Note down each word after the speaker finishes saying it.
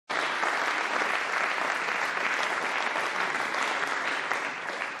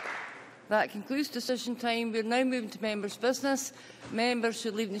That concludes decision time. We are now moving to members' business. Members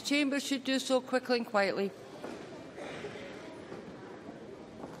who leave the chamber should do so quickly and quietly.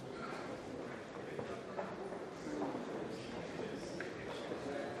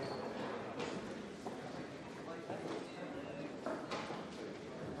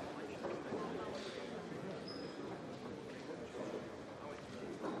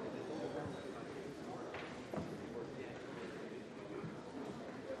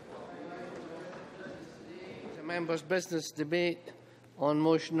 Members' business debate on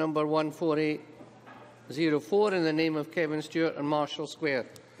motion number 14804 in the name of Kevin Stewart and Marshall Square.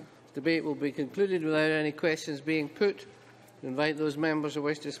 Debate will be concluded without any questions being put. I invite those members who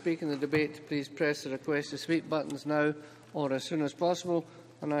wish to speak in the debate to please press the request to speak buttons now or as soon as possible.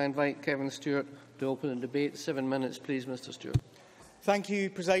 And I invite Kevin Stewart to open the debate. 7 minutes, please, Mr. Stewart. Thank you,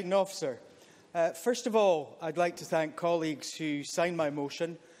 Presiding Officer. First of all, I'd like to thank colleagues who signed my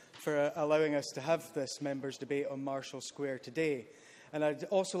motion for allowing us to have this members' debate on Marshall Square today. And I'd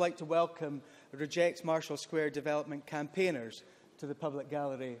also like to welcome Reject Marshall Square development campaigners to the public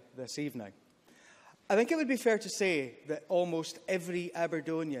gallery this evening. I think it would be fair to say that almost every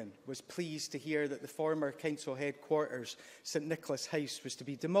Aberdonian was pleased to hear that the former council headquarters, St Nicholas House, was to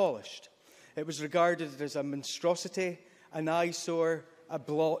be demolished. It was regarded as a monstrosity, an eyesore, a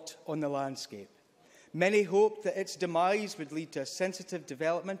blot on the landscape. Many hoped that its demise would lead to a sensitive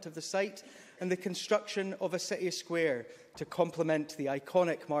development of the site and the construction of a city square to complement the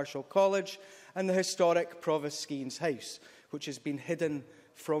iconic Marshall College and the historic Provost Skeens House, which has been hidden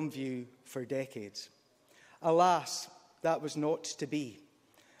from view for decades. Alas, that was not to be,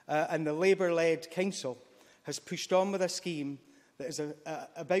 and the Labour-led council has pushed on with a scheme that is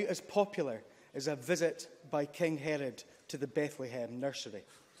about as popular as a visit by King Herod to the Bethlehem nursery.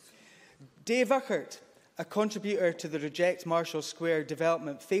 Dave Uckert, a contributor to the Reject Marshall Square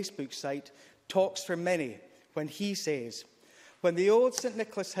development Facebook site, talks for many when he says, "When the old St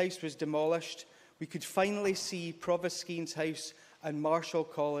Nicholas House was demolished, we could finally see Provost Skeens House and Marshall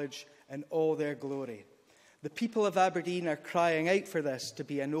College in all their glory. The people of Aberdeen are crying out for this to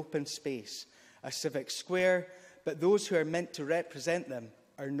be an open space, a civic square, but those who are meant to represent them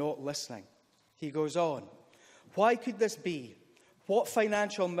are not listening." He goes on, "Why could this be? What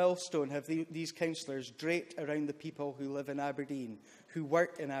financial milestone have these councillors draped around the people who live in Aberdeen, who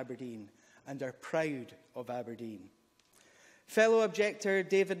work in Aberdeen, and are proud of Aberdeen?" Fellow objector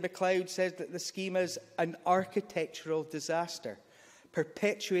David MacLeod says that the scheme is an architectural disaster,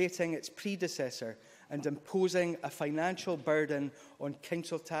 perpetuating its predecessor and imposing a financial burden on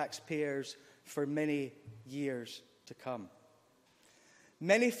council taxpayers for many years to come.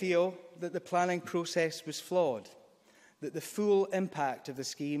 Many feel that the planning process was flawed, that the full impact of the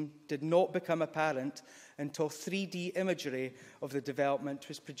scheme did not become apparent until 3D imagery of the development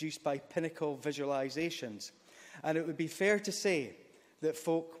was produced by Pinnacle Visualisations. And it would be fair to say that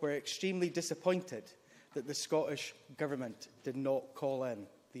folk were extremely disappointed that the Scottish Government did not call in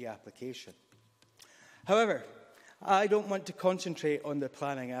the application. However, I don't want to concentrate on the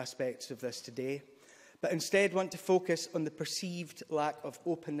planning aspects of this today, but instead want to focus on the perceived lack of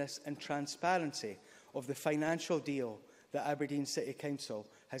openness and transparency of the financial deal that Aberdeen City Council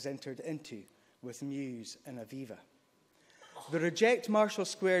has entered into with Muse and Aviva. The Reject Marshall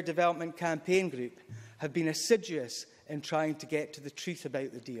Square Development Campaign Group have been assiduous in trying to get to the truth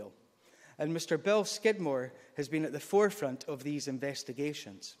about the deal, and Mr Bill Skidmore has been at the forefront of these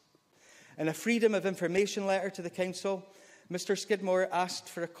investigations. In a Freedom of Information letter to the Council, Mr Skidmore asked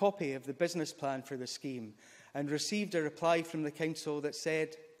for a copy of the business plan for the scheme and received a reply from the Council that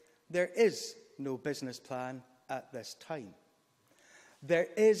said, "There is no business plan at this time." There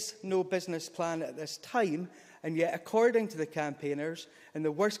is no business plan at this time, and yet, according to the campaigners, in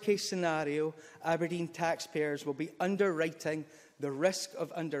the worst-case scenario, Aberdeen taxpayers will be underwriting the risk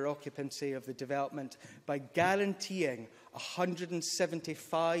of under-occupancy of the development by guaranteeing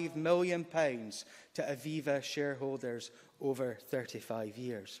 £175 million to Aviva shareholders over 35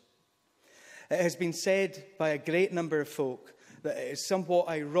 years. It has been said by a great number of folk that it is somewhat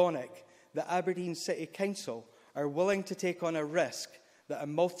ironic that Aberdeen City Council are willing to take on a risk that a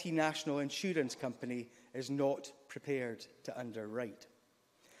multinational insurance company is not prepared to underwrite.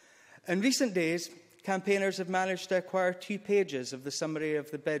 In recent days, campaigners have managed to acquire 2 pages of the summary of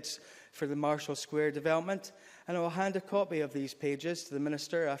the bids for the Marshall Square development, and I will hand a copy of these pages to the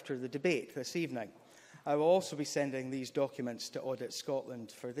Minister after the debate this evening. I will also be sending these documents to Audit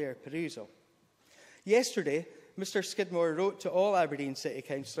Scotland for their perusal. Yesterday, Mr Skidmore wrote to all Aberdeen City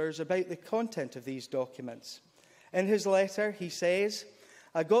Councillors about the content of these documents. In his letter, he says,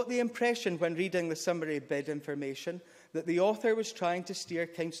 "I got the impression when reading the summary bid information that the author was trying to steer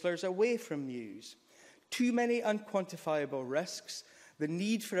councillors away from news. Too many unquantifiable risks, the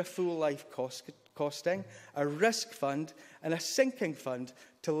need for a full life costing, a risk fund and a sinking fund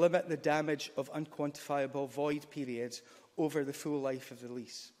to limit the damage of unquantifiable void periods over the full life of the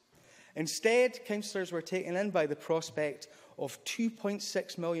lease. Instead, councillors were taken in by the prospect of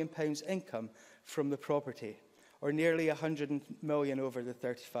 £2.6 million income from the property, or nearly £100 million over the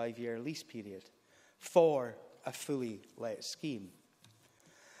 35-year lease period, for a fully let scheme.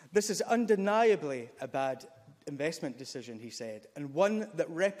 This is undeniably a bad investment decision, he said, and one that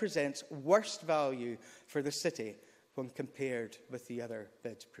represents worst value for the city when compared with the other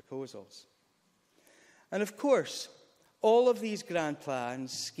bid proposals. And of course, all of these grand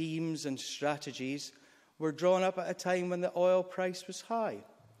plans, schemes and strategies were drawn up at a time when the oil price was high,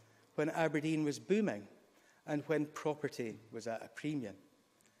 when Aberdeen was booming, and when property was at a premium.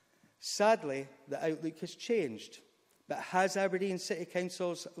 Sadly, the outlook has changed, but has Aberdeen City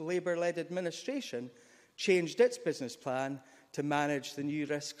Council's Labour-led administration changed its business plan to manage the new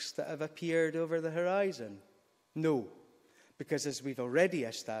risks that have appeared over the horizon? No, because as we've already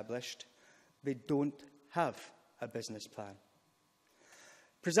established, they don't have a business plan.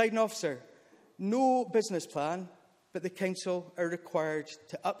 Presiding Officer, no business plan, but the Council are required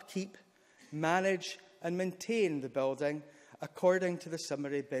to upkeep, manage and maintain the building according to the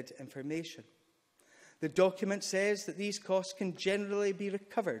summary bid information. The document says that these costs can generally be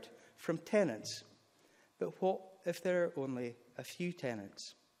recovered from tenants. But what if there are only a few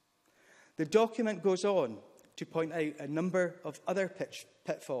tenants? The document goes on to point out a number of other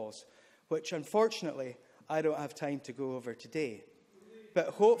pitfalls, which unfortunately I don't have time to go over today. But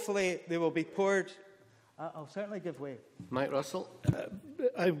hopefully they will be poured. I'll certainly give way. Mike Russell.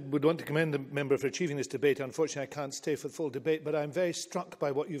 I would want to commend the member for achieving this debate. Unfortunately, I can't stay for the full debate, but I'm very struck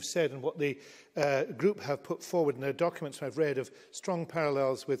by what you've said and what the group have put forward in their documents I've read of strong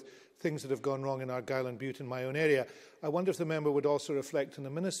parallels with things that have gone wrong in Argyll and Bute in my own area. I wonder if the member would also reflect, and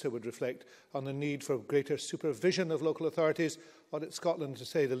the Minister would reflect, on the need for greater supervision of local authorities. Audit Scotland, to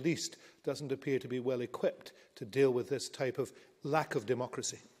say the least, doesn't appear to be well equipped to deal with this type of lack of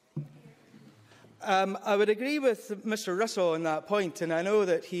democracy. I would agree with Mr Russell on that point, and I know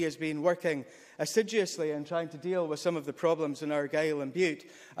that he has been working assiduously in trying to deal with some of the problems in Argyll and Bute,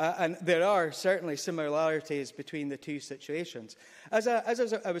 and there are certainly similarities between the two situations. As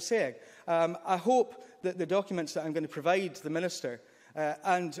I was saying, I hope that the documents that I'm going to provide the Minister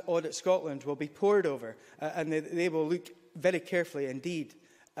and Audit Scotland will be pored over, and they will look very carefully indeed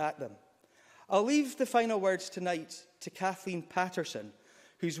at them. I'll leave the final words tonight to Kathleen Patterson,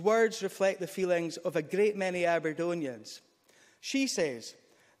 whose words reflect the feelings of a great many Aberdonians. She says,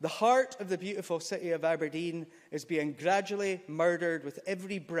 "The heart of the beautiful city of Aberdeen is being gradually murdered with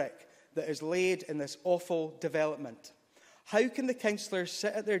every brick that is laid in this awful development. How can the councillors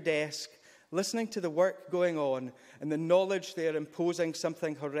sit at their desk, listening to the work going on, and the knowledge they are imposing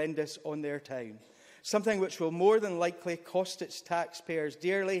something horrendous on their town, something which will more than likely cost its taxpayers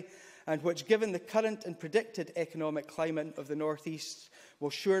dearly, and which, given the current and predicted economic climate of the North East,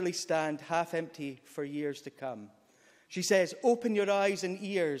 will surely stand half empty for years to come?" She says, "Open your eyes and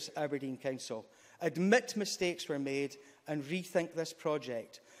ears, Aberdeen Council. Admit mistakes were made and rethink this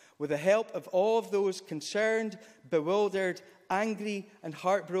project. With the help of all of those concerned, bewildered, angry and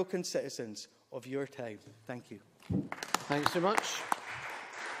heartbroken citizens of your time." Thank you. Thanks so much.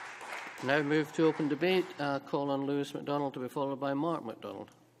 Now move to open debate. Call on Lewis MacDonald to be followed by Mark MacDonald.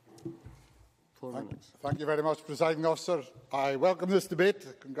 4 minutes. Thank you very much, Presiding Officer. I welcome this debate.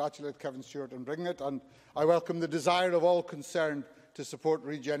 I congratulate Kevin Stewart on bringing it, and I welcome the desire of all concerned to support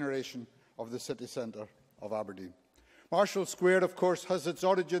regeneration of the city centre of Aberdeen. Marshall Square, of course, has its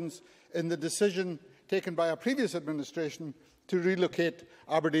origins in the decision taken by a previous administration to relocate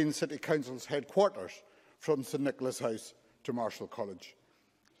Aberdeen City Council's headquarters from St Nicholas House to Marshall College.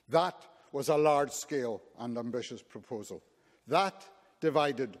 That was a large-scale and ambitious proposal. That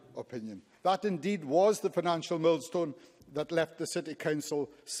divided opinion. That indeed was the financial millstone that left the City Council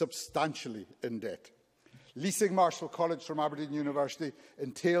substantially in debt. Leasing Marshall College from Aberdeen University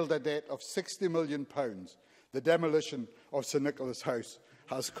entailed a debt of £60 million. The demolition of St Nicholas House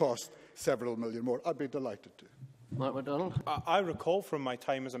has cost several million more. I'd be delighted to. Mark MacDonald. I recall from my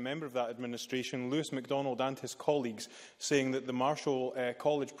time as a member of that administration, Lewis MacDonald and his colleagues saying that the Marshall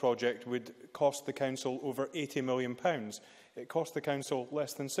College project would cost the council over £80 million. It cost the council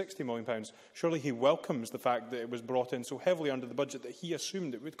less than £60 million. Surely he welcomes the fact that it was brought in so heavily under the budget that he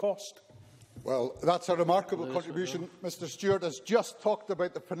assumed it would cost. Well, that's a remarkable contribution. Mr Stewart has just talked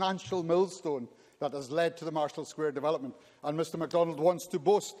about the financial millstone that has led to the Marshall Square development, and Mr MacDonald wants to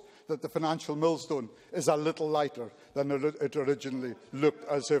boast that the financial millstone is a little lighter than it originally looked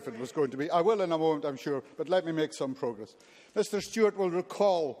as if it was going to be. I will in a moment, I'm sure, but let me make some progress. Mr Stewart will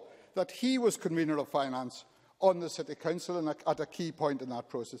recall that he was Convener of Finance on the City Council and at a key point in that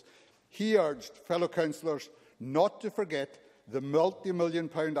process. He urged fellow councillors not to forget the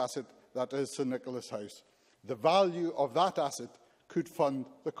multi-million-pound asset that is St Nicholas House. The value of that asset could fund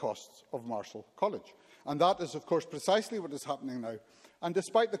the costs of Marischal College. And that is, of course, precisely what is happening now. And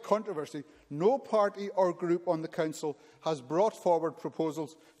despite the controversy, no party or group on the Council has brought forward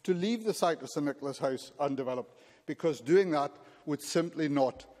proposals to leave the site of St Nicholas House undeveloped, because doing that would simply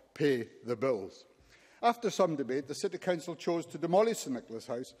not pay the bills. After some debate, the City Council chose to demolish St Nicholas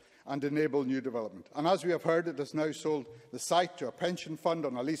House and enable new development. And as we have heard, it has now sold the site to a pension fund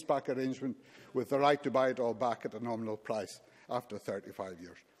on a leaseback arrangement with the right to buy it all back at a nominal price after 35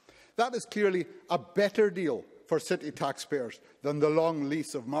 years. That is clearly a better deal for city taxpayers than the long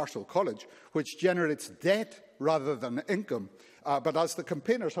lease of Marischal College, which generates debt rather than income. But as the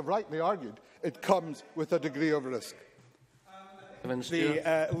campaigners have rightly argued, it comes with a degree of risk.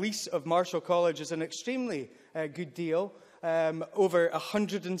 The lease of Marischal College is an extremely good deal, over a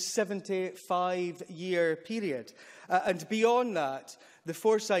 175-year period. And beyond that, the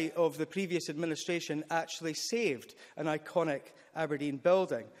foresight of the previous administration actually saved an iconic Aberdeen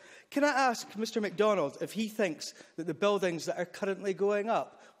building. Can I ask Mr MacDonald if he thinks that the buildings that are currently going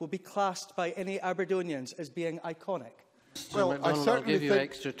up will be classed by any Aberdonians as being iconic? Well, I'll give you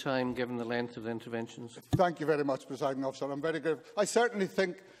extra time given the length of the interventions. Thank you very much, Presiding Officer. I'm very grateful. I certainly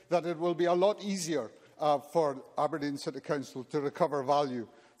think that it will be a lot easier for Aberdeen City Council to recover value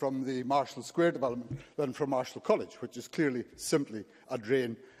from the Marischal Square development than from Marischal College, which is clearly simply a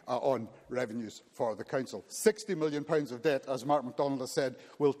drain on revenues for the Council. £60 million of debt, as Mark MacDonald has said,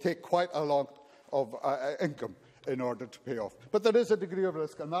 will take quite a lot of income in order to pay off. But there is a degree of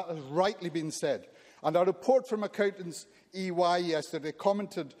risk, and that has rightly been said. And a report from Accountants EY yesterday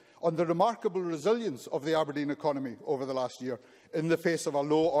commented on the remarkable resilience of the Aberdeen economy over the last year in the face of a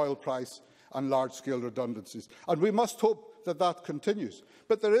low oil price and large-scale redundancies. And we must hope that that continues.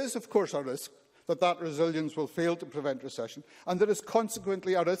 But there is, of course, a risk that that resilience will fail to prevent recession, and there is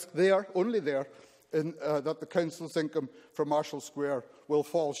consequently a risk there, only there, that the Council's income from Marischal Square will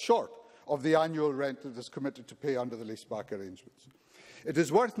fall short of the annual rent it is committed to pay under the leaseback arrangements. It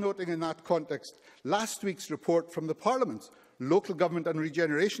is worth noting in that context last week's report from the Parliament's Local Government and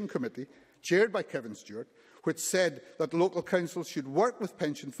Regeneration Committee, chaired by Kevin Stewart, which said that local councils should work with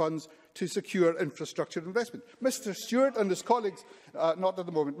pension funds to secure infrastructure investment. Mr Stewart and his colleagues, not at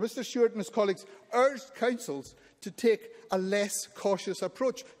the moment, Mr Stewart and his colleagues urged councils to take a less cautious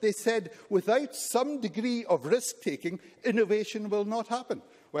approach. They said, without some degree of risk-taking, innovation will not happen.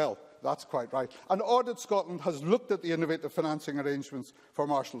 Well, that's quite right. And Audit Scotland has looked at the innovative financing arrangements for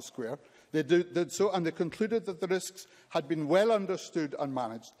Marischal Square. They did so, and they concluded that the risks had been well understood and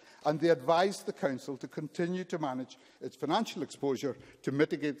managed, and they advised the Council to continue to manage its financial exposure to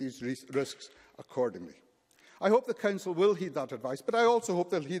mitigate these risks accordingly. I hope the Council will heed that advice, but I also hope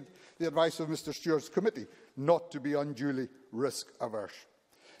they'll heed the advice of Mr Stewart's committee not to be unduly risk-averse.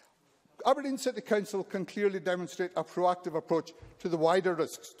 Aberdeen City Council can clearly demonstrate a proactive approach to the wider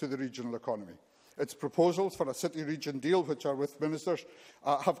risks to the regional economy. Its proposals for a city-region deal, which are with ministers,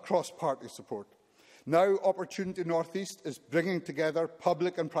 have cross-party support. Now, Opportunity North East is bringing together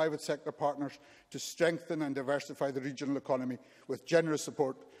public and private sector partners to strengthen and diversify the regional economy with generous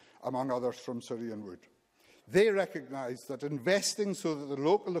support, among others, from Surrey and Wood. They recognise that investing so that the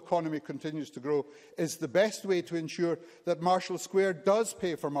local economy continues to grow is the best way to ensure that Marischal Square does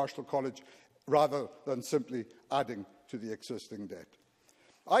pay for Marischal College rather than simply adding to the existing debt.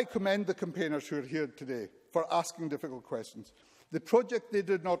 I commend the campaigners who are here today for asking difficult questions. The project they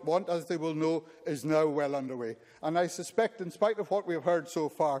did not want, as they will know, is now well underway. And I suspect, in spite of what we have heard so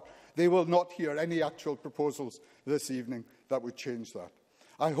far, they will not hear any actual proposals this evening that would change that.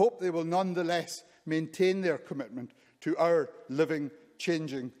 I hope they will nonetheless maintain their commitment to our living,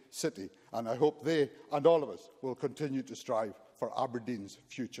 changing city. And I hope they and all of us will continue to strive for Aberdeen's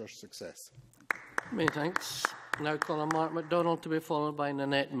future success. Many thanks. Now call on Mark MacDonald to be followed by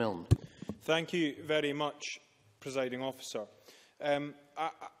Nanette Milne. Thank you very much, Presiding Officer.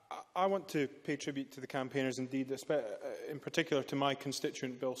 I want to pay tribute to the campaigners, indeed, in particular to my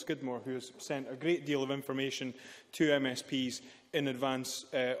constituent Bill Skidmore, who has sent a great deal of information to MSPs in advance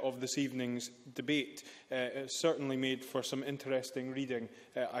of this evening's debate. It's certainly made for some interesting reading,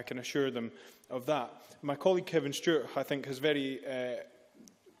 I can assure them of that. My colleague Kevin Stewart, I think, has very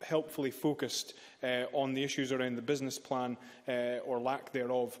helpfully focused on the issues around the business plan or lack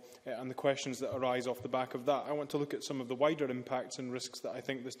thereof and the questions that arise off the back of that. I want to look at some of the wider impacts and risks that I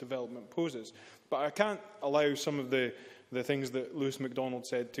think this development poses. But I can't allow some of the things that Lewis MacDonald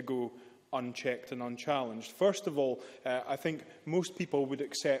said to go unchecked and unchallenged. First of all, I think most people would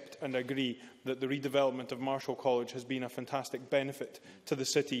accept and agree that the redevelopment of Marischal College has been a fantastic benefit to the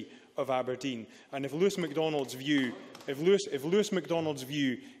city of Aberdeen. And if Lewis MacDonald's view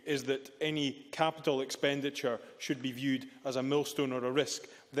is that any capital expenditure should be viewed as a millstone or a risk,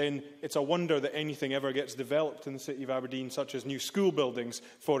 then it's a wonder that anything ever gets developed in the city of Aberdeen, such as new school buildings,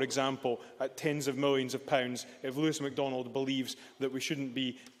 for example, at tens of millions of pounds, if Lewis MacDonald believes that we shouldn't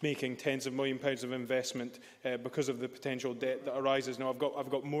be making tens of millions of pounds of investment because of the potential debt that arises. Now, I've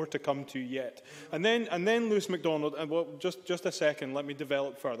got more to come to yet. And then Lewis MacDonald, and well, just a second, let me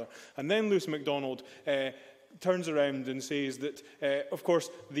develop further. And then Lewis MacDonald turns around and says that, of course,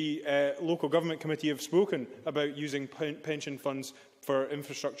 the local government committee have spoken about using pension funds for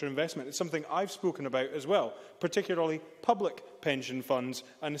infrastructure investment. It's something I've spoken about as well, particularly public pension funds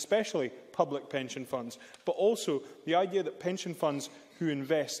and especially public pension funds. But also the idea that pension funds who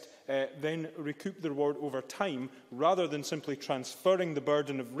invest then recoup the reward over time rather than simply transferring the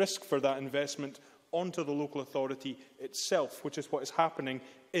burden of risk for that investment onto the local authority itself, which is what is happening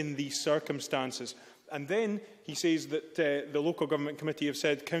in these circumstances. And then he says that the local government committee have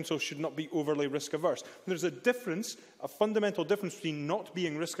said council should not be overly risk averse. There's a difference, a fundamental difference between not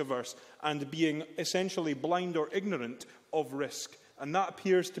being risk averse and being essentially blind or ignorant of risk. And that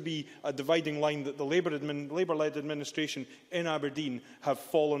appears to be a dividing line that the Labour-led administration in Aberdeen have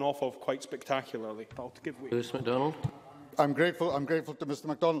fallen off of quite spectacularly. I'll give way. Lewis MacDonald. I'm grateful to Mr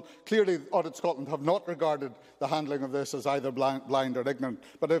MacDonald. Clearly, Audit Scotland have not regarded the handling of this as either blind or ignorant.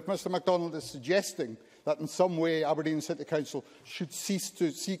 But if Mr MacDonald is suggesting that in some way Aberdeen City Council should cease to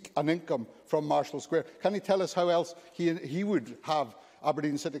seek an income from Marischal Square, can he tell us how else he would have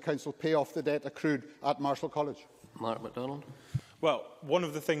Aberdeen City Council pay off the debt accrued at Marischal College? Mark MacDonald. Well, one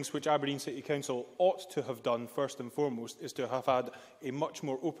of the things which Aberdeen City Council ought to have done, first and foremost, is to have had a much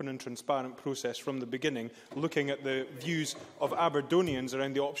more open and transparent process from the beginning, looking at the views of Aberdonians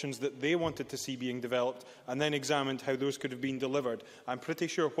around the options that they wanted to see being developed, and then examined how those could have been delivered. I'm pretty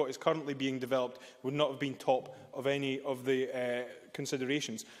sure what is currently being developed would not have been top of any of the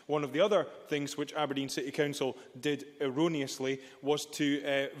considerations. One of the other things which Aberdeen City Council did erroneously was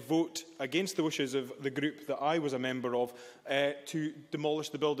to vote against the wishes of the group that I was a member of to demolish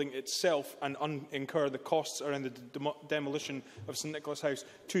the building itself and incur the costs around the demolition of St Nicholas House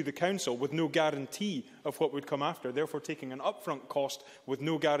to the council with no guarantee of what would come after, therefore taking an upfront cost with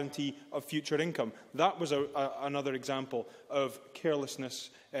no guarantee of future income. That was another example of carelessness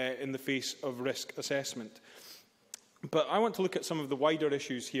in the face of risk assessment. But I want to look at some of the wider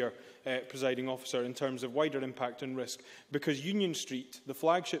issues here, Presiding Officer, in terms of wider impact and risk, because Union Street, the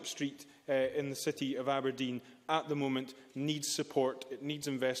flagship street in the city of Aberdeen at the moment, needs support, it needs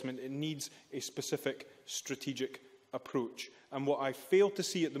investment, it needs a specific strategic approach. And what I fail to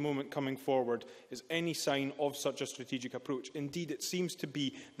see at the moment coming forward is any sign of such a strategic approach. Indeed, it seems to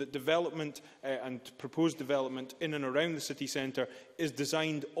be that development and proposed development in and around the city centre is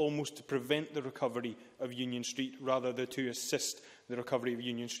designed almost to prevent the recovery of Union Street rather than to assist the recovery of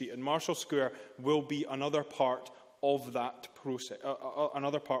Union Street. And Marischal Square will be another part of that process,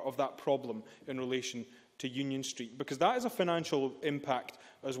 another part of that problem in relation to Union Street, because that is a financial impact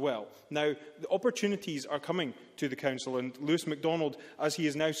as well. Now, the opportunities are coming to the Council, and Lewis MacDonald, as he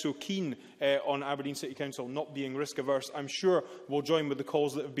is now so keen on Aberdeen City Council not being risk-averse, I'm sure will join with the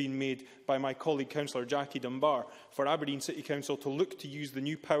calls that have been made by my colleague Councillor Jackie Dunbar for Aberdeen City Council to look to use the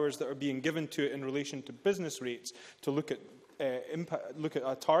new powers that are being given to it in relation to business rates to look at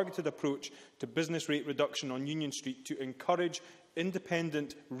a targeted approach to business rate reduction on Union Street to encourage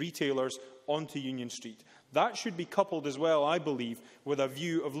independent retailers onto Union Street. That should be coupled as well, I believe, with a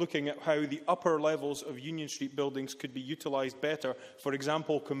view of looking at how the upper levels of Union Street buildings could be utilised better. For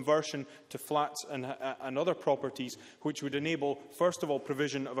example, conversion to flats and other properties, which would enable, first of all,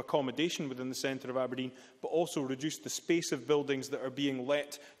 provision of accommodation within the centre of Aberdeen, but also reduce the space of buildings that are being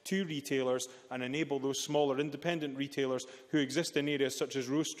let to retailers and enable those smaller independent retailers who exist in areas such as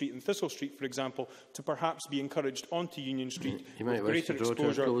Rose Street and Thistle Street, for example, to perhaps be encouraged onto Union Street with greater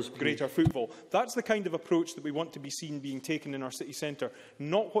exposure, greater footfall. That's the kind of approach that we want to be seen being taken in our city centre,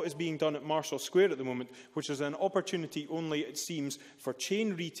 not what is being done at Marischal Square at the moment, which is an opportunity only, it seems, for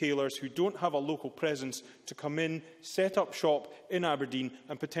chain retailers who don't have a local presence to come in, set up shop in Aberdeen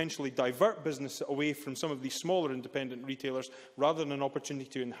and potentially divert business away from some of these smaller independent retailers rather than an opportunity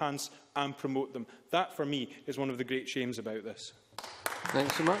to enhance and promote them. That, for me, is one of the great shames about this.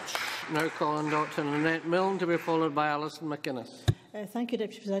 Thanks so much. Now call on Dr Annette Milne to be followed by Alison McInnes. Thank you,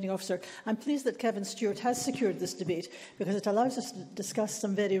 Deputy Presiding Officer. I'm pleased that Kevin Stewart has secured this debate because it allows us to discuss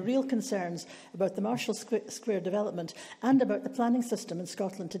some very real concerns about the Marshall Square development and about the planning system in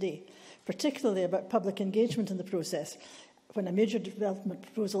Scotland today, particularly about public engagement in the process when a major development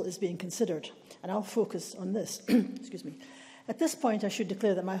proposal is being considered. And I'll focus on this. Excuse me. At this point, I should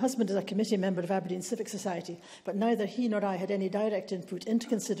declare that my husband is a committee member of Aberdeen Civic Society, but neither he nor I had any direct input into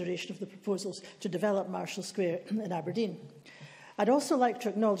consideration of the proposals to develop Marshall Square in Aberdeen. I'd also like to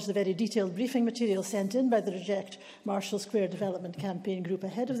acknowledge the very detailed briefing material sent in by the Reject Marshall Square Development Campaign Group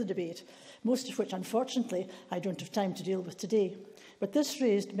ahead of the debate, most of which, unfortunately, I don't have time to deal with today. But this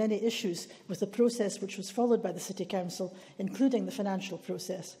raised many issues with the process which was followed by the City Council, including the financial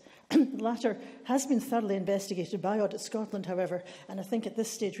process. The latter has been thoroughly investigated by Audit Scotland, however, and I think at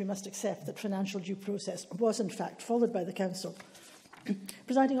this stage we must accept that financial due process was in fact followed by the Council.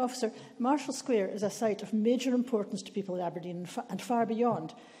 Presiding Officer, Marshall Square is a site of major importance to people in Aberdeen and far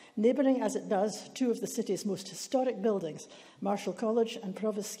beyond, neighbouring as it does two of the city's most historic buildings, Marshall College and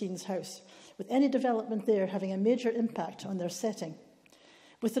Provost Skeens House, with any development there having a major impact on their setting.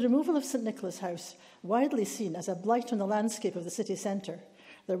 With the removal of St Nicholas House, widely seen as a blight on the landscape of the city centre,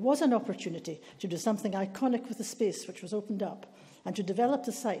 there was an opportunity to do something iconic with the space which was opened up and to develop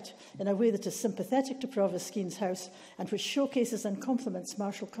the site in a way that is sympathetic to Provost Skeens House and which showcases and complements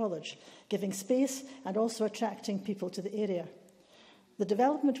Marshall College, giving space and also attracting people to the area. The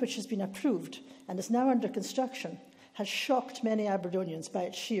development which has been approved and is now under construction has shocked many Aberdonians by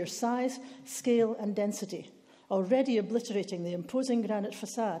its sheer size, scale and density, already obliterating the imposing granite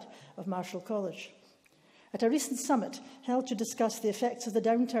facade of Marshall College. At a recent summit held to discuss the effects of the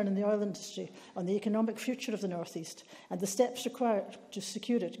downturn in the oil industry on the economic future of the North East and the steps required to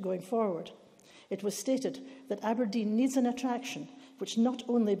secure it going forward, it was stated that Aberdeen needs an attraction which not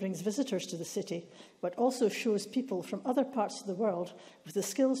only brings visitors to the city, but also shows people from other parts of the world with the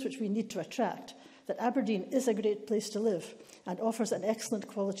skills which we need to attract that Aberdeen is a great place to live and offers an excellent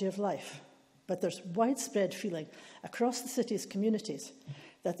quality of life. But there's widespread feeling across the city's communities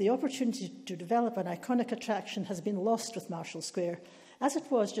that the opportunity to develop an iconic attraction has been lost with Marshall Square, as it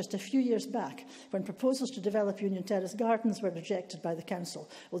was just a few years back when proposals to develop Union Terrace Gardens were rejected by the Council,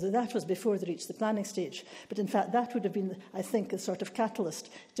 although that was before they reached the planning stage. But in fact, that would have been, I think, a sort of catalyst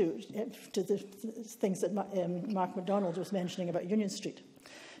to the things that Mark MacDonald was mentioning about Union Street.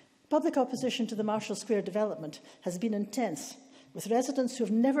 Public opposition to the Marshall Square development has been intense, with residents who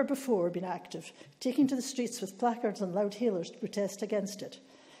have never before been active taking to the streets with placards and loud hailers to protest against it.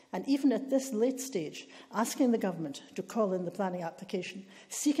 And even at this late stage, asking the government to call in the planning application,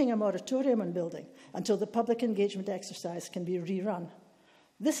 seeking a moratorium on building until the public engagement exercise can be rerun.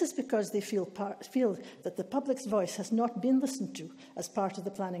 This is because they feel that the public's voice has not been listened to as part of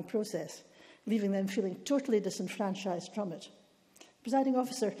the planning process, leaving them feeling totally disenfranchised from it. Presiding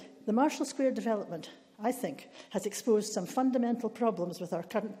Officer, the Marshall Square development, I think, has exposed some fundamental problems with our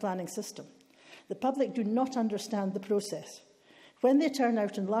current planning system. The public do not understand the process. When they turn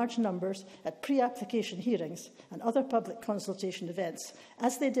out in large numbers at pre-application hearings and other public consultation events,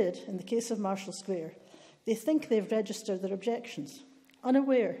 as they did in the case of Marshall Square, they think they've registered their objections,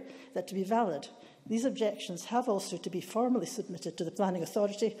 unaware that to be valid, these objections have also to be formally submitted to the planning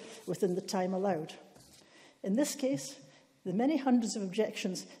authority within the time allowed. In this case, the many hundreds of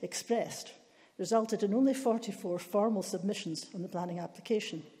objections expressed resulted in only 44 formal submissions on the planning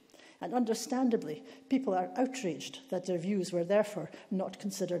application. And understandably, people are outraged that their views were therefore not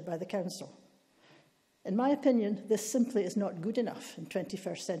considered by the Council. In my opinion, this simply is not good enough in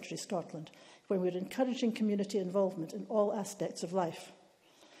 21st century Scotland, when we're encouraging community involvement in all aspects of life.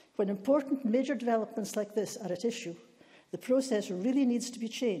 When important major developments like this are at issue, the process really needs to be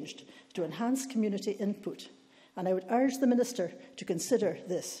changed to enhance community input, and I would urge the Minister to consider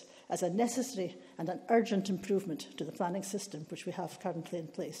this as a necessary and an urgent improvement to the planning system which we have currently in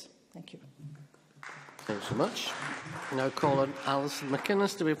place. Thank you. Thanks so much. Now call on Alison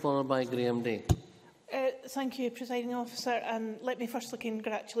McInnes to be followed by Graham Day. Thank you, Presiding Officer. And let me firstly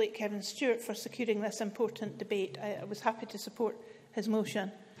congratulate Kevin Stewart for securing this important debate. I was happy to support his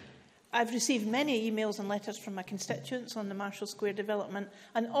motion. I've received many emails and letters from my constituents on the Marshall Square development,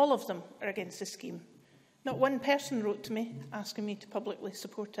 and all of them are against the scheme. Not one person wrote to me asking me to publicly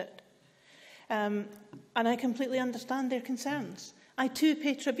support it. And I completely understand their concerns. I too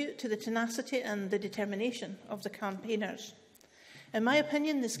pay tribute to the tenacity and the determination of the campaigners. In my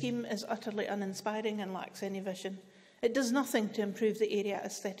opinion, the scheme is utterly uninspiring and lacks any vision. It does nothing to improve the area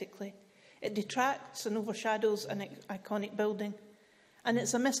aesthetically. It detracts and overshadows an iconic building. And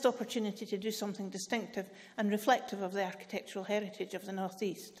it's a missed opportunity to do something distinctive and reflective of the architectural heritage of the North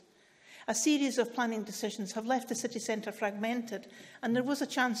East. A series of planning decisions have left the city centre fragmented, and there was a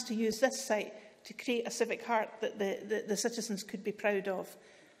chance to use this site to create a civic heart that the citizens could be proud of.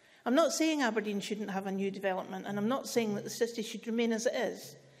 I'm not saying Aberdeen shouldn't have a new development, and I'm not saying that the city should remain as it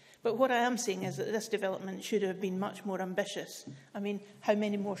is. But what I am saying is that this development should have been much more ambitious. I mean, how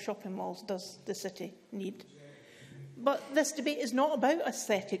many more shopping malls does the city need? But this debate is not about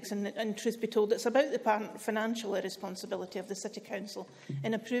aesthetics, and truth be told, it's about the financial irresponsibility of the City Council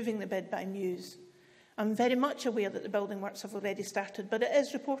in approving the bid by Muse. I'm very much aware that the building works have already started, but it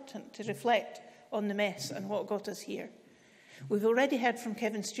is important to reflect on the mess and what got us here. We've already heard from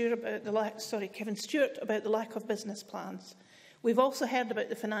Kevin Stewart about the lack of business plans. We've also heard about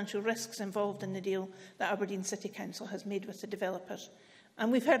the financial risks involved in the deal that Aberdeen City Council has made with the developers.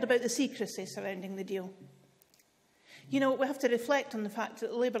 And we've heard about the secrecy surrounding the deal. You know, we have to reflect on the fact that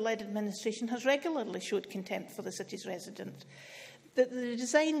the Labour-led administration has regularly showed contempt for the city's residents, that the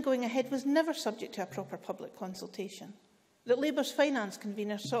design going ahead was never subject to a proper public consultation, that Labour's finance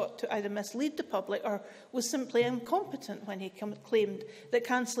convener sought to either mislead the public or was simply incompetent when he claimed that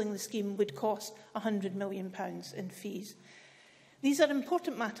cancelling the scheme would cost £100 million in fees. These are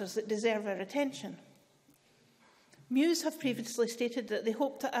important matters that deserve our attention. Muse have previously stated that they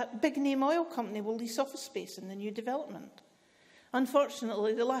hope that a big-name oil company will lease office space in the new development.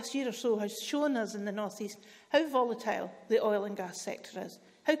 Unfortunately, the last year or so has shown us in the North East how volatile the oil and gas sector is,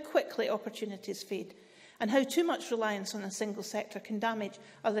 how quickly opportunities fade, and how too much reliance on a single sector can damage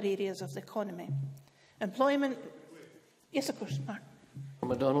other areas of the economy. Employment... Yes, of course, Mark.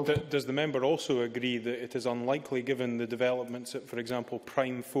 MacDonald. Does the member also agree that it is unlikely, given the developments at, for example,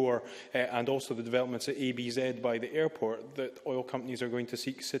 Prime 4 and also the developments at ABZ by the airport, that oil companies are going to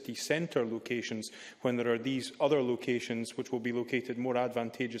seek city centre locations when there are these other locations which will be located more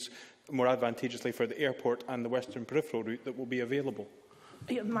advantageously for the airport and the Western Peripheral route that will be available?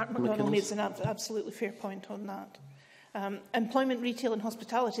 Yeah, Mark MacDonald makes an absolutely fair point on that. Employment, retail and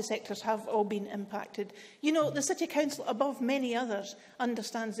hospitality sectors have all been impacted. You know, the City Council, above many others,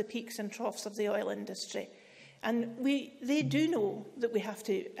 understands the peaks and troughs of the oil industry. And they do know that we have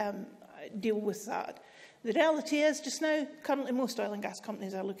to deal with that. The reality is, just now, currently most oil and gas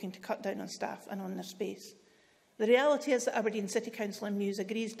companies are looking to cut down on staff and on their space. The reality is that Aberdeen City Council and Muse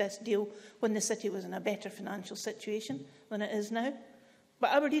agreed this deal when the city was in a better financial situation than it is now.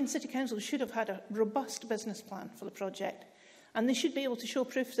 But Aberdeen City Council should have had a robust business plan for the project, and they should be able to show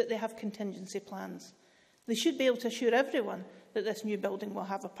proof that they have contingency plans. They should be able to assure everyone that this new building will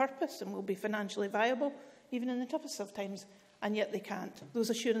have a purpose and will be financially viable, even in the toughest of times, and yet they can't.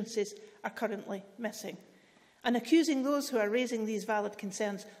 Those assurances are currently missing. And accusing those who are raising these valid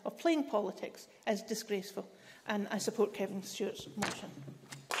concerns of playing politics is disgraceful, and I support Kevin Stewart's motion.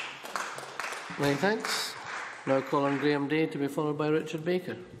 Many thanks. Now call on Graham Day to be followed by Richard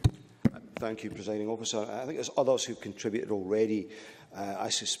Baker. Thank you, Presiding Officer. I think there's others who've contributed already. I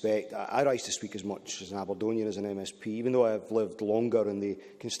suspect I rise to speak as much as an Aberdonian as an MSP, even though I have lived longer in the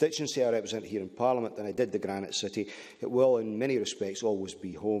constituency I represent here in Parliament than I did the Granite City. It will, in many respects, always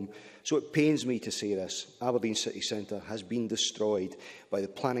be home. So it pains me to say this. Aberdeen City Centre has been destroyed by the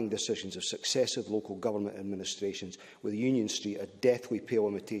planning decisions of successive local government administrations, with Union Street a deathly pale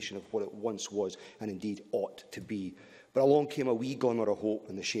imitation of what it once was and indeed ought to be. But along came a wee glimmer of hope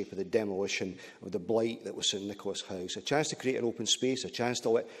in the shape of the demolition of the blight that was St Nicholas House. A chance to create an open space, a chance to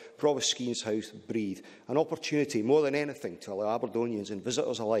let Provost Skeen's house breathe. An opportunity, more than anything, to allow Aberdonians and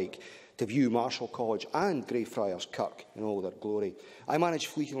visitors alike to view Marischal College and Greyfriars Kirk in all their glory. I managed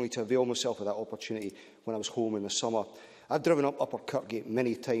fleetingly to avail myself of that opportunity when I was home in the summer. I've driven up Upper Kirkgate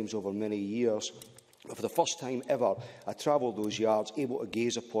many times over many years. But for the first time ever, I travelled those yards, able to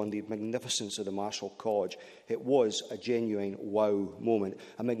gaze upon the magnificence of the Marischal College. It was a genuine wow moment,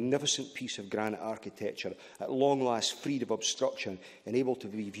 a magnificent piece of granite architecture, at long last freed of obstruction and able to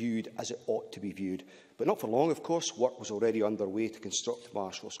be viewed as it ought to be viewed. But not for long, of course. Work was already underway to construct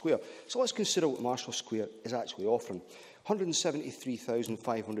Marischal Square. So let's consider what Marischal Square is actually offering.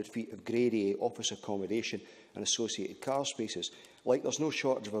 173,500 feet of Grade A office accommodation and associated car spaces. Like there's no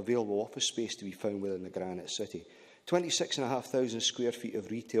shortage of available office space to be found within the Granite City. 26,500 square feet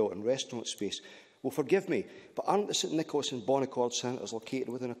of retail and restaurant space. Well, forgive me, but aren't the St Nicholas and Bonaccord centres located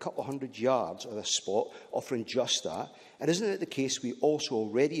within a couple of hundred yards of this spot, offering just that? And isn't it the case we also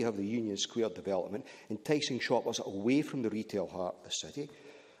already have the Union Square development, enticing shoppers away from the retail heart of the city?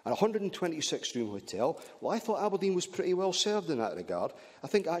 An 126-room hotel, well, I thought Aberdeen was pretty well served in that regard. I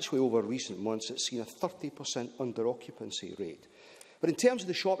think actually over recent months it's seen a 30% under-occupancy rate. But in terms of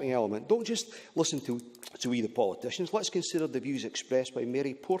the shopping element, don't just listen to we the politicians. Let's consider the views expressed by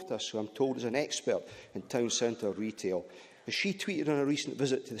Mary Portas, who I'm told is an expert in town centre retail. As she tweeted on a recent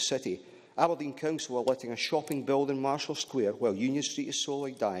visit to the city, Aberdeen Council are letting a shopping build in Marshall Square while Union Street is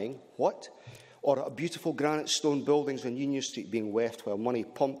slowly dying. What? Or a beautiful granite stone buildings on Union Street being left while money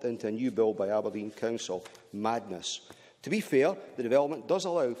pumped into a new build by Aberdeen Council. Madness. To be fair, the development does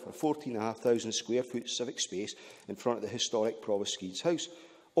allow for 14,500 square foot civic space in front of the historic Provost Skeed's house.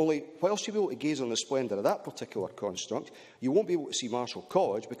 Only, whilst you'll be able to gaze on the splendour of that particular construct, you won't be able to see Marshall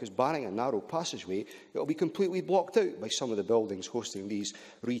College because, barring a narrow passageway, it will be completely blocked out by some of the buildings hosting these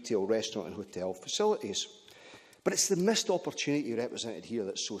retail, restaurant and hotel facilities. But it's the missed opportunity represented here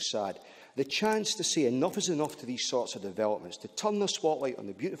that's so sad. The chance to say enough is enough to these sorts of developments, to turn the spotlight on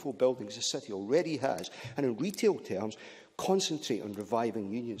the beautiful buildings the city already has, and in retail terms, concentrate on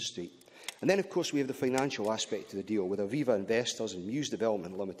reviving Union Street. And then, of course, we have the financial aspect to the deal with Aviva Investors and Muse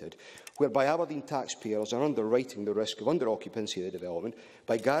Development Limited, whereby Aberdeen taxpayers are underwriting the risk of under-occupancy of the development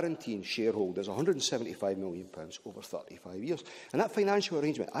by guaranteeing shareholders £175 million over 35 years. And that financial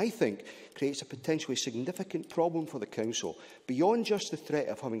arrangement, I think, creates a potentially significant problem for the Council, beyond just the threat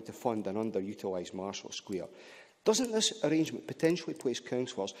of having to fund an underutilised Marshall Square. Doesn't this arrangement potentially place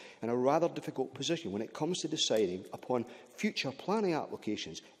councillors in a rather difficult position when it comes to deciding upon future planning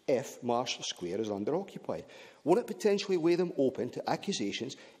applications if Marshall Square is under-occupied? Won't it potentially lay them open to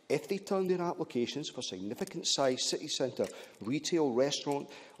accusations if they turn their applications for significant-sized city centre, retail, restaurant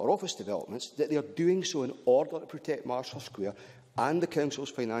or office developments that they are doing so in order to protect Marshall Square and the Council's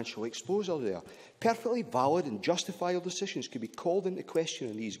financial exposure there? Perfectly valid and justifiable decisions could be called into question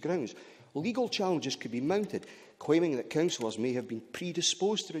on these grounds. Legal challenges could be mounted, claiming that councillors may have been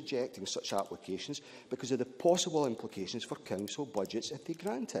predisposed to rejecting such applications because of the possible implications for council budgets if they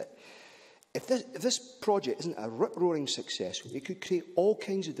grant it. If this project isn't a rip-roaring success, it could create all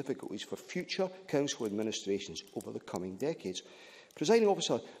kinds of difficulties for future council administrations over the coming decades. Presiding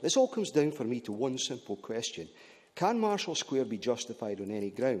Officer, this all comes down for me to one simple question. Can Marshall Square be justified on any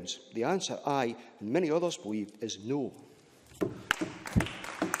grounds? The answer, I and many others believe, is no.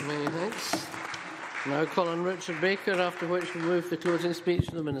 Many thanks. Now call on Richard Baker, after which we'll move the closing speech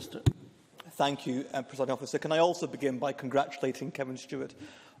to the Minister. Thank you, Presiding Officer. Can I also begin by congratulating Kevin Stewart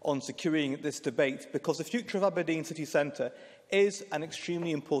on securing this debate, because the future of Aberdeen City Centre is an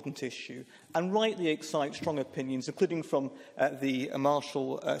extremely important issue and rightly excites strong opinions, including from the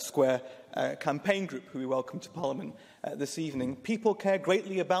Marshall Square campaign group, who we welcome to Parliament this evening. People care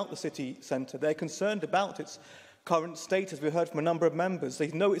greatly about the city centre. They're concerned about its current state, as we heard from a number of members. They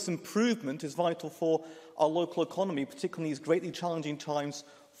know its improvement is vital for our local economy, particularly in these greatly challenging times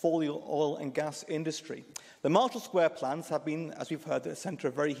for the oil and gas industry. The Marshall Square plans have been, as we've heard, the centre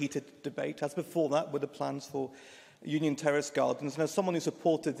of very heated debate, as before that were the plans for Union Terrace Gardens. And as someone who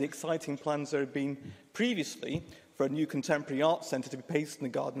supported the exciting plans there had been previously for a new contemporary arts centre to be placed in the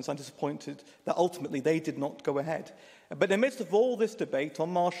gardens, I'm disappointed that ultimately they did not go ahead. But in the midst of all this debate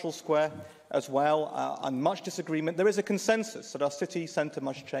on Marshall Square as well, and much disagreement, there is a consensus that our city centre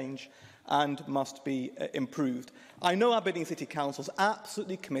must change and must be improved. I know Aberdeen City Council is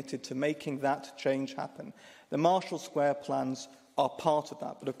absolutely committed to making that change happen. The Marshall Square plans are part of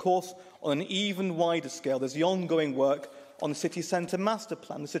that. But of course, on an even wider scale, there's the ongoing work on the city centre master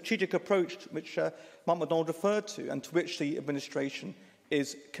plan, the strategic approach to which Mark MacDonald referred to, and to which the administration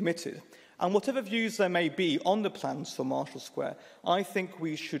is committed. And whatever views there may be on the plans for Marshall Square, I think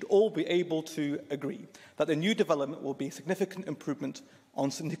we should all be able to agree that the new development will be a significant improvement on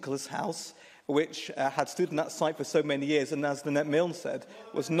St Nicholas House, which had stood in that site for so many years, and as Lynette Milne said,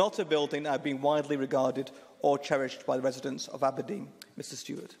 was not a building that had been widely regarded or cherished by the residents of Aberdeen. Mr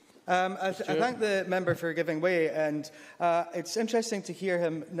Stewart. I thank the member for giving way, and it's interesting to hear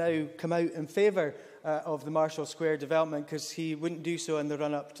him now come out in favour of the Marshall Square development, because he wouldn't do so in the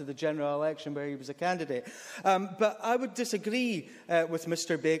run-up to the general election where he was a candidate. But I would disagree with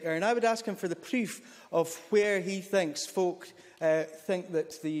Mr Baker, and I would ask him for the proof of where he thinks folk think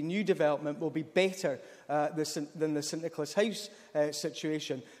that the new development will be better than the St Nicholas House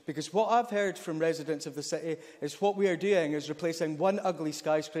situation. Because what I've heard from residents of the city is what we are doing is replacing one ugly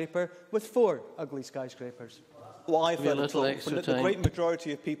skyscraper with 4 ugly skyscrapers. Well, I've heard it all. From the great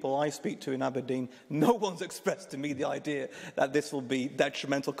majority of people I speak to in Aberdeen, no one's expressed to me the idea that this will be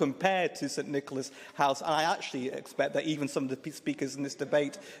detrimental compared to St Nicholas House. And I actually expect that even some of the speakers in this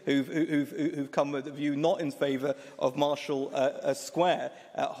debate who've come with a view not in favour of Marshall Square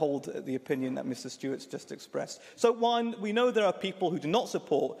hold the opinion that Mr Stewart's just expressed. So, one, we know there are people who do not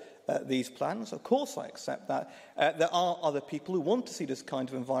support these plans. Of course, I accept that. There are other people who want to see this kind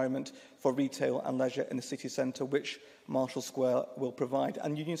of environment for retail and leisure in the city centre, which Marshall Square will provide.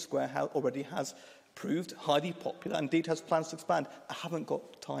 And Union Square already has proved highly popular, indeed has plans to expand. I haven't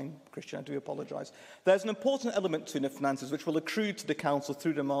got time, Christian, I do apologise. There's an important element to the finances which will accrue to the Council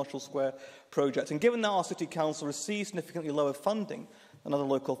through the Marshall Square project. And given that our City Council receives significantly lower funding than other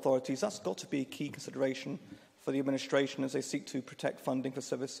local authorities, that's got to be a key consideration for the administration as they seek to protect funding for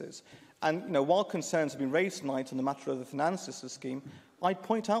services. And while concerns have been raised tonight on the matter of the finances of the scheme, I'd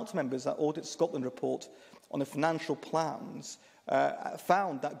point out to members that Audit Scotland report on the financial plans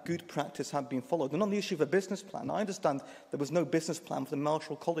found that good practice had been followed. And on the issue of a business plan, I understand there was no business plan for the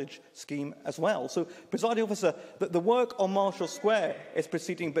Marshall College scheme as well. So, Presiding Officer, the work on Marshall Square is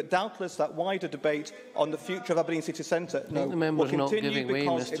proceeding, but doubtless that wider debate on the future of Aberdeen City Centre will continue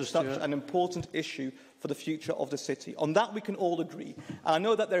because it's such an important issue for the future of the city. On that we can all agree. And I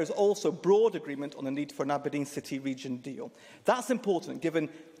know that there is also broad agreement on the need for an Aberdeen City Region deal. That's important given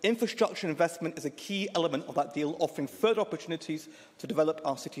infrastructure investment is a key element of that deal, offering further opportunities to develop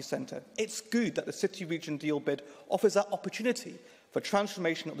our city centre. It's good that the City Region deal bid offers that opportunity for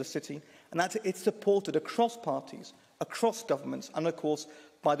transformation of the city and that it's supported across parties, across governments and of course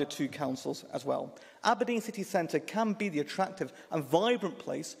by the two councils as well. Aberdeen City Centre can be the attractive and vibrant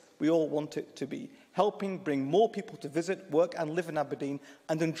place we all want it to be, helping bring more people to visit, work and live in Aberdeen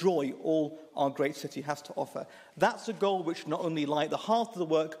and enjoy all our great city has to offer. That's a goal which not only lies at the heart of the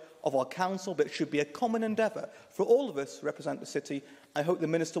work of our council, but should be a common endeavour for all of us who represent the city. I hope the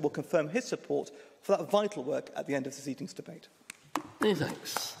Minister will confirm his support for that vital work at the end of this evening's debate. Many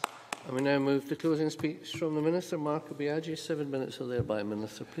thanks. And we now move to closing speech from the Minister, Mark Obiaji. 7 minutes or thereby,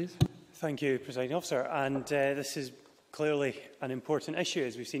 Minister, please. Thank you, Presiding Officer. And this is clearly an important issue,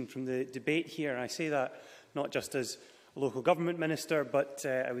 as we've seen from the debate here. And I say that not just as a local government minister, but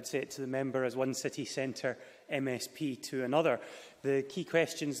I would say it to the member as one city centre MSP to another. The key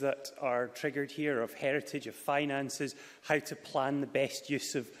questions that are triggered here of heritage, of finances, how to plan the best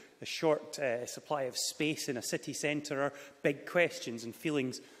use of a short supply of space in a city centre are big questions, and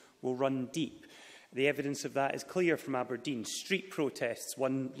feelings will run deep. The evidence of that is clear from Aberdeen. Street protests,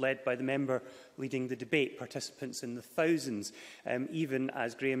 one led by the member leading the debate, participants in the thousands, even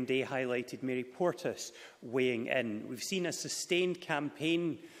as Graham Day highlighted, Mary Portas weighing in. We've seen a sustained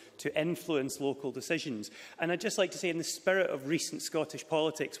campaign to influence local decisions. And I'd just like to say, in the spirit of recent Scottish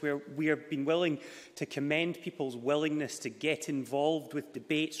politics, where we have been willing to commend people's willingness to get involved with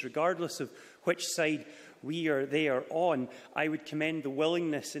debates, regardless of which side we or they are on, I would commend the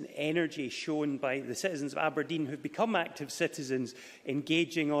willingness and energy shown by the citizens of Aberdeen who have become active citizens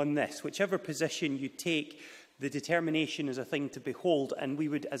engaging on this. Whichever position you take, the determination is a thing to behold, and we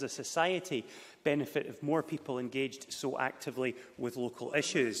would, as a society, benefit if more people engaged so actively with local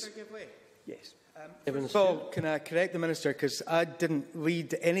issues. Yes. First of all, can I correct the Minister, because I didn't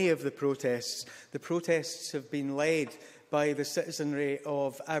lead any of the protests. The protests have been led by the citizenry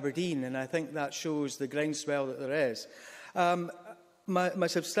of Aberdeen, and I think that shows the groundswell that there is. My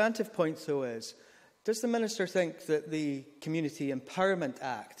substantive point, though, is, does the Minister think that the Community Empowerment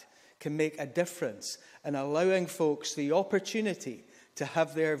Act can make a difference in allowing folks the opportunity to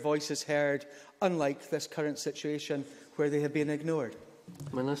have their voices heard, unlike this current situation where they have been ignored?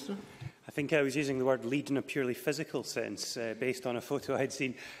 Minister? I think I was using the word lead in a purely physical sense, based on a photo I'd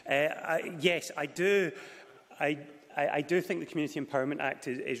seen. Yes, I do. I do think the Community Empowerment Act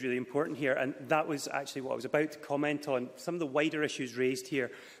is really important here, and that was actually what I was about to comment on, some of the wider issues raised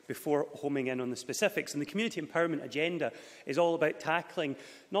here before homing in on the specifics. And the Community Empowerment Agenda is all about tackling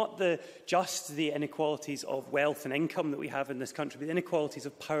not just the inequalities of wealth and income that we have in this country, but the inequalities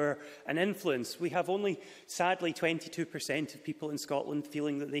of power and influence. We have only, sadly, 22% of people in Scotland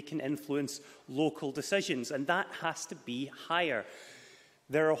feeling that they can influence local decisions, and that has to be higher.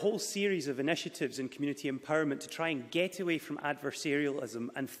 There are a whole series of initiatives in community empowerment to try and get away from adversarialism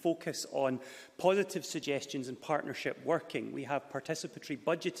and focus on positive suggestions and partnership working. We have participatory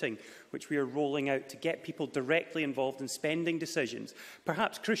budgeting, which we are rolling out to get people directly involved in spending decisions.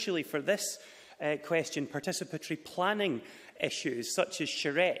 Perhaps crucially for this question, participatory planning issues such as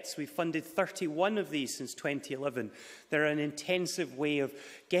charrettes. We've funded 31 of these since 2011. They're an intensive way of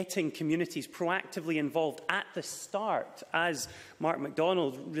getting communities proactively involved at the start, as Mark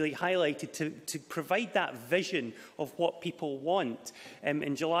MacDonald really highlighted, to provide that vision of what people want.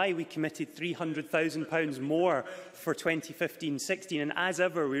 In July, we committed £300,000 more for 2015-16, and as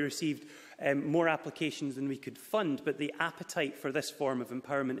ever, we received more applications than we could fund, but the appetite for this form of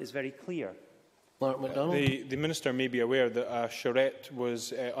empowerment is very clear. Mark MacDonald. The Minister may be aware that a charrette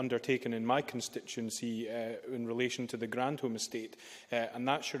was undertaken in my constituency in relation to the Grandhome estate, and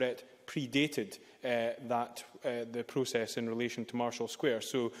that charrette predated the process in relation to Marshall Square.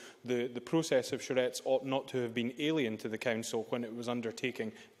 So the process of charrettes ought not to have been alien to the Council when it was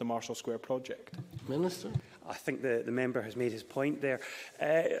undertaking the Marshall Square project. Minister. I think the member has made his point there.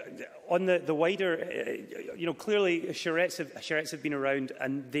 On the wider, clearly charrettes have been around,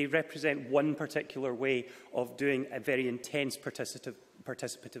 and they represent one particular way of doing a very intense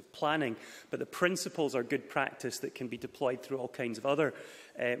participative planning, but the principles are good practice that can be deployed through all kinds of other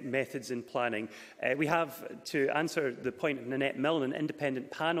methods in planning. We have, to answer the point of Nanette Milne, an independent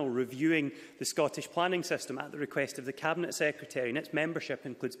panel reviewing the Scottish planning system at the request of the Cabinet Secretary, and its membership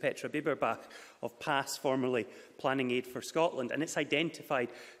includes Petra Biberbach of PASS, formerly Planning Aid for Scotland, and it's identified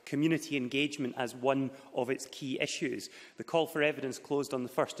community engagement as one of its key issues. The call for evidence closed on the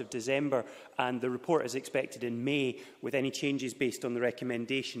 1st of December, and the report is expected in May, with any changes based on the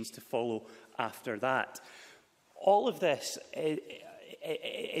recommendations to follow after that. All of this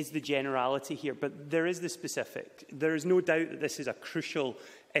is the generality here, but there is the specific. There is no doubt that this is a crucial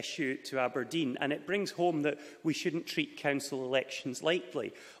issue to Aberdeen, and it brings home that we shouldn't treat council elections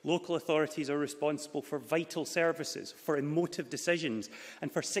lightly. Local authorities are responsible for vital services, for emotive decisions,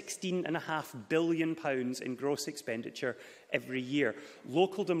 and for £16.5 billion in gross expenditure every year.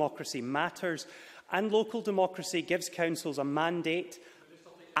 Local democracy matters, and local democracy gives councils a mandate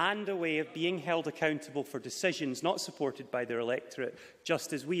and a way of being held accountable for decisions not supported by their electorate,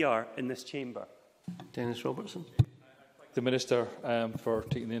 just as we are in this chamber. Dennis Robertson. The Minister for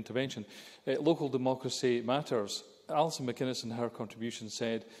taking the intervention. Local democracy matters. Alison McInnes in her contribution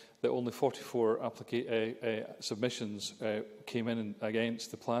said that only 44 submissions came in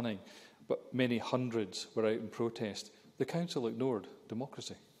against the planning, but many hundreds were out in protest. The Council ignored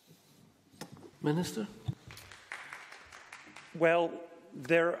democracy. Minister. Well,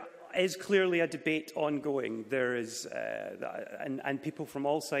 there is clearly a debate ongoing. There is, and people from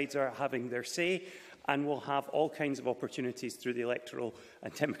all sides are having their say, and will have all kinds of opportunities through the electoral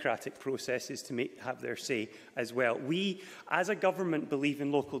and democratic processes to have their say as well. We, as a government, believe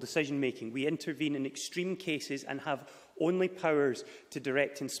in local decision-making. We intervene in extreme cases and have only powers to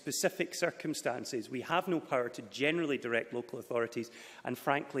direct in specific circumstances. We have no power to generally direct local authorities, and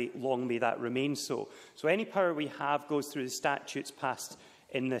frankly, long may that remain so. So any power we have goes through the statutes passed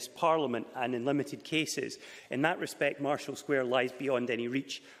in this Parliament and in limited cases. In that respect, Marshall Square lies beyond any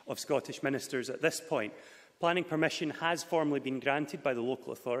reach of Scottish ministers at this point. Planning permission has formally been granted by the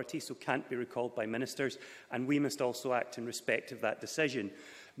local authority, so can't be recalled by ministers, and we must also act in respect of that decision.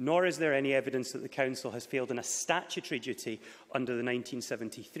 Nor is there any evidence that the Council has failed in a statutory duty under the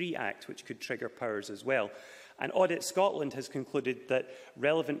 1973 Act, which could trigger powers as well. And Audit Scotland has concluded that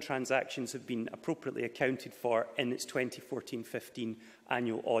relevant transactions have been appropriately accounted for in its 2014-15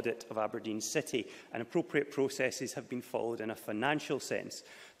 annual audit of Aberdeen City, and appropriate processes have been followed in a financial sense.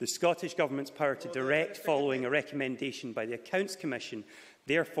 The Scottish Government's power to direct following a recommendation by the Accounts Commission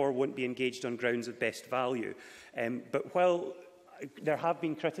therefore won't be engaged on grounds of best value. But while there have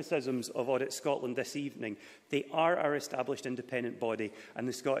been criticisms of Audit Scotland this evening, they are our established independent body, and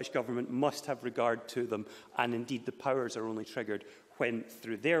the Scottish Government must have regard to them, and indeed the powers are only triggered when,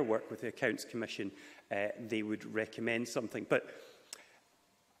 through their work with the Accounts Commission, they would recommend something. But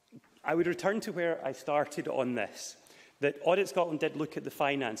I would return to where I started on this, that Audit Scotland did look at the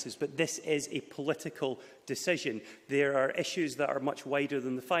finances, but this is a political decision. There are issues that are much wider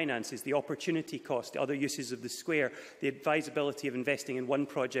than the finances, the opportunity cost, the other uses of the square, the advisability of investing in one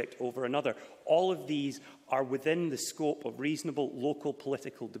project over another. All of these are within the scope of reasonable local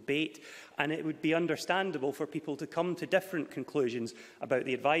political debate, and it would be understandable for people to come to different conclusions about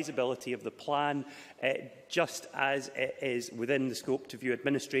the advisability of the plan, just as it is within the scope to view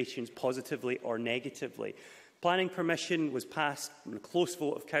administrations positively or negatively. Planning permission was passed in a close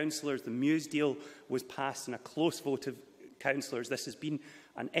vote of councillors. The Mews deal was passed in a close vote of councillors. This has been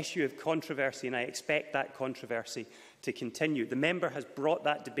an issue of controversy, and I expect that controversy to continue. The member has brought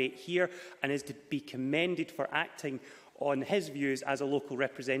that debate here and is to be commended for acting on his views as a local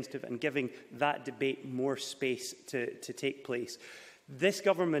representative and giving that debate more space to take place. This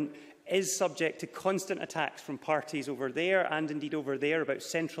government is subject to constant attacks from parties over there and indeed over there about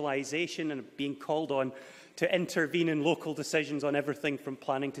centralisation and being called on to intervene in local decisions on everything from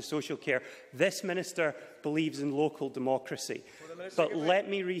planning to social care. This minister believes in local democracy. But let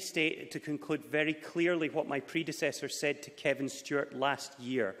me restate to conclude very clearly what my predecessor said to Kevin Stewart last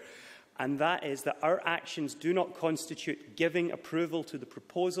year, and that is that our actions do not constitute giving approval to the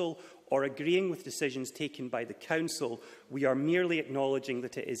proposal or agreeing with decisions taken by the Council. We are merely acknowledging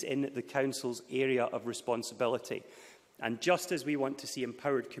that it is in the Council's area of responsibility. And just as we want to see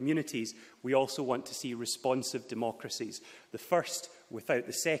empowered communities, we also want to see responsive democracies. The first without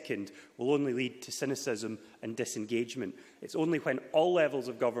the second will only lead to cynicism and disengagement. It's only when all levels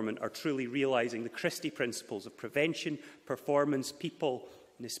of government are truly realising the Christie principles of prevention, performance, people,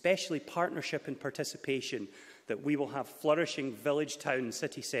 and especially partnership and participation that we will have flourishing village, town,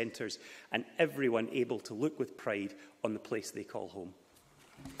 city centres and everyone able to look with pride on the place they call home.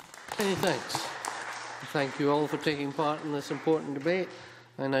 Many thanks. Thank you all for taking part in this important debate.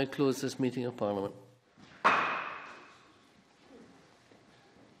 I now close this meeting of Parliament.